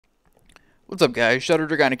What's up, guys?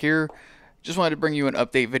 ShadowDragonic here. Just wanted to bring you an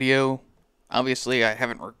update video. Obviously, I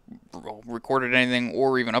haven't recorded anything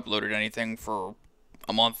or even uploaded anything for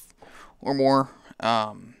a month or more.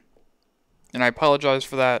 And I apologize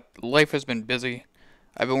for that. Life has been busy.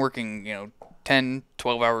 I've been working, 10,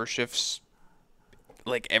 12-hour shifts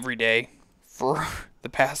like every day for the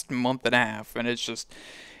past month and a half, and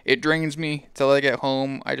it drains me till I get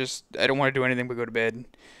home. I don't want to do anything but go to bed.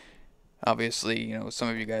 Obviously, some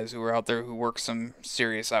of you guys who are out there who work some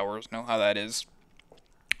serious hours know how that is.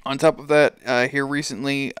 On top of that, here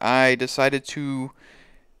recently, I decided to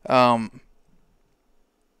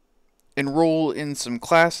enroll in some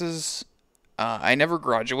classes. I never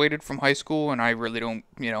graduated from high school, and I really don't,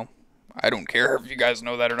 I don't care if you guys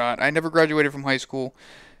know that or not. I never graduated from high school.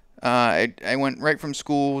 I went right from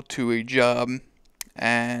school to a job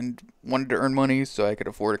and wanted to earn money so I could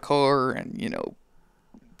afford a car and,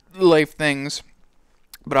 life things,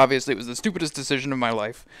 but obviously it was the stupidest decision of my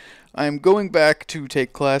life. I'm going back to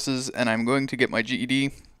take classes, and I'm going to get my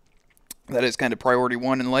GED. That is kind of priority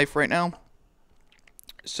one in life right now.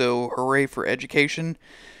 So hooray for education.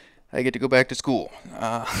 I get to go back to school.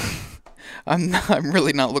 I'm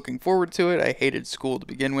really not looking forward to it. I hated school to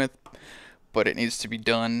begin with, but it needs to be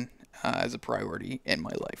done as a priority in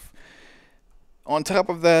my life. On top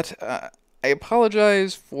of that, I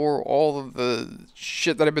apologize for all of the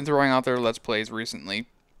shit that I've been throwing out there Let's Plays recently.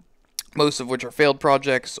 Most of which are failed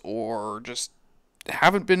projects or just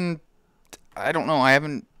haven't been, I don't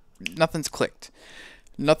know, nothing's clicked.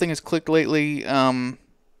 Nothing has clicked lately. The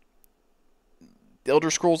Elder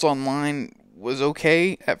Scrolls Online was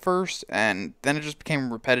okay at first, and then it just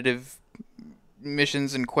became repetitive.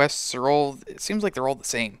 Missions and quests it seems like they're all the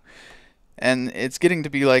same. And it's getting to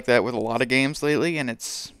be like that with a lot of games lately, and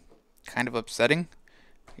it's kind of upsetting.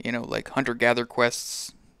 Like hunter-gatherer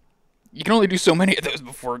quests. You can only do so many of those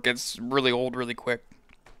before it gets really old really quick.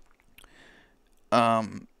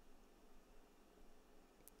 And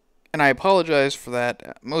I apologize for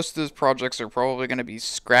that. Most of those projects are probably going to be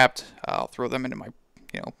scrapped. I'll throw them into my,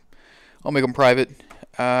 I'll make them private.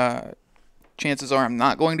 Chances are I'm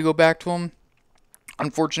not going to go back to them,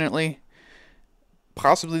 unfortunately.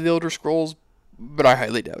 Possibly the Elder Scrolls, but I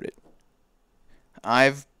highly doubt it.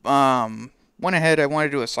 I've went ahead, I wanted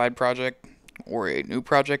to do a side project, or a new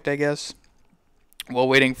project, I guess, while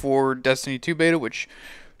waiting for Destiny 2 beta, which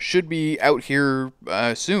should be out here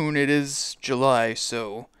soon. It is July,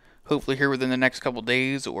 so hopefully here within the next couple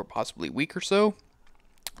days, or possibly a week or so,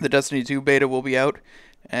 the Destiny 2 beta will be out,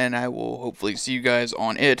 and I will hopefully see you guys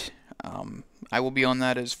on it. I will be on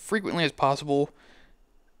that as frequently as possible,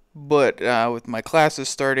 but with my classes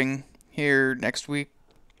starting here next week,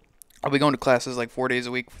 I'll be going to classes like 4 days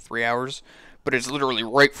a week for 3 hours, but it's literally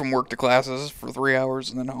right from work to classes for 3 hours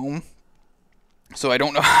and then home. So I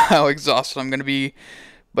don't know how exhausted I'm going to be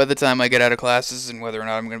by the time I get out of classes, and whether or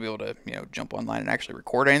not I'm going to be able to, jump online and actually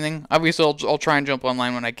record anything. Obviously, I'll try and jump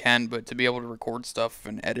online when I can, but to be able to record stuff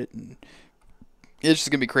and edit, and it's just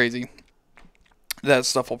going to be crazy. That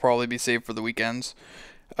stuff will probably be saved for the weekends.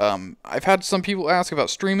 I've had some people ask about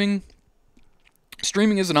streaming.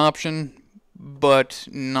 Streaming is an option, but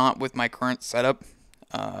not with my current setup.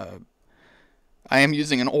 I am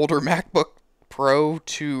using an older MacBook Pro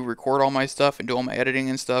to record all my stuff and do all my editing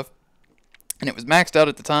and stuff, and it was maxed out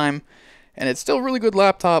at the time, and it's still a really good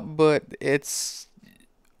laptop, but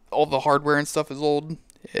all the hardware and stuff is old.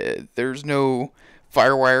 There's no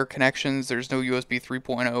FireWire connections, there's no USB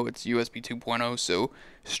 3.0, it's USB 2.0, so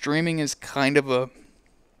streaming is kind of a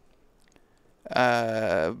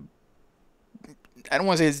I don't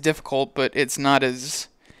want to say it's difficult, but it's not as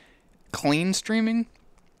clean streaming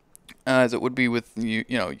as it would be with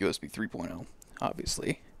USB 3.0,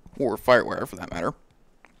 obviously, or FireWire for that matter.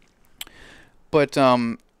 But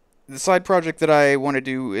the side project that I want to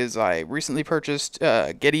do is I recently purchased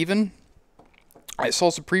Get Even. I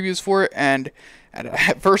saw some previews for it, and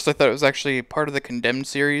at first I thought it was actually part of the Condemned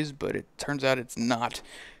series, but it turns out it's not.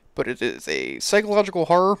 But it is a psychological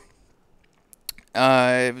horror.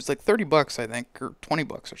 It was like $30, I think, or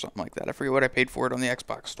 $20 or something like that. I forget what I paid for it on the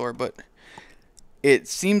Xbox store, but it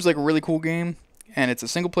seems like a really cool game, and it's a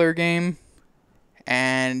single-player game,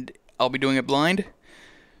 and I'll be doing it blind,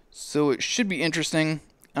 so it should be interesting.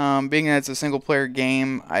 Being that it's a single-player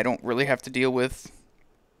game, I don't really have to deal with,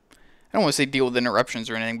 I don't want to say deal with interruptions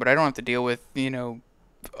or anything, but I don't have to deal with,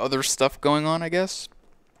 other stuff going on, I guess,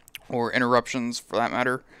 or interruptions for that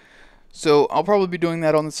matter. So I'll probably be doing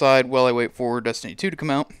that on the side while I wait for Destiny 2 to come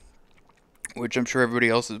out, which I'm sure everybody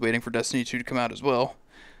else is waiting for Destiny 2 to come out as well.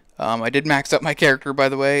 I did max out my character, by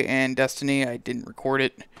the way, and Destiny, I didn't record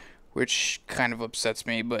it, which kind of upsets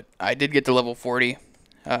me, but I did get to level 40.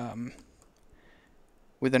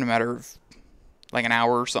 within a matter of like an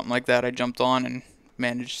hour or something like that. I jumped on and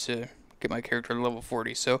managed to get my character to level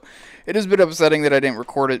 40. So it is a bit upsetting that I didn't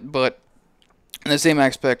record it, but in the same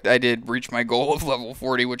aspect, I did reach my goal of level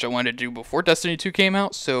 40, which I wanted to do before Destiny 2 came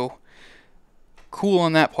out, so cool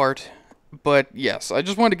on that part. But yes, I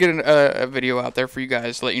just wanted to get a video out there for you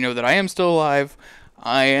guys to let you know that I am still alive.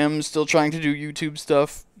 I am still trying to do YouTube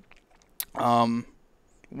stuff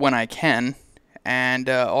when I can, and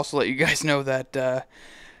also let you guys know that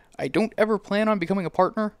I don't ever plan on becoming a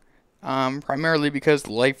partner, primarily because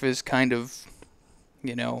life is kind of,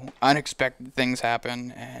 you know, unexpected things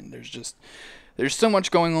happen, and there's so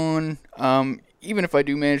much going on. Even if I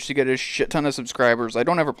do manage to get a shit ton of subscribers, I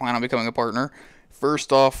don't ever plan on becoming a partner.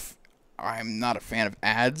 First off, I'm not a fan of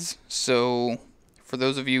ads, so for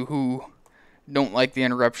those of you who don't like the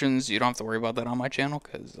interruptions, you don't have to worry about that on my channel,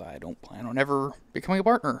 because I don't plan on ever becoming a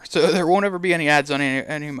partner. So there won't ever be any ads on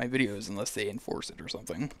any of my videos unless they enforce it or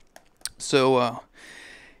something. So,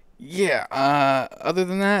 yeah, other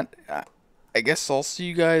than that, I guess I'll see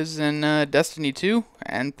you guys in Destiny 2,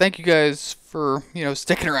 and thank you guys for, you know,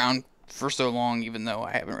 sticking around for so long, even though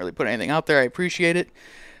I haven't really put anything out there. I appreciate it.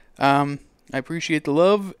 I appreciate the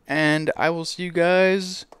love, and I will see you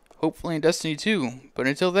guys hopefully in Destiny 2. But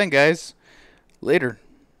until then, guys, later.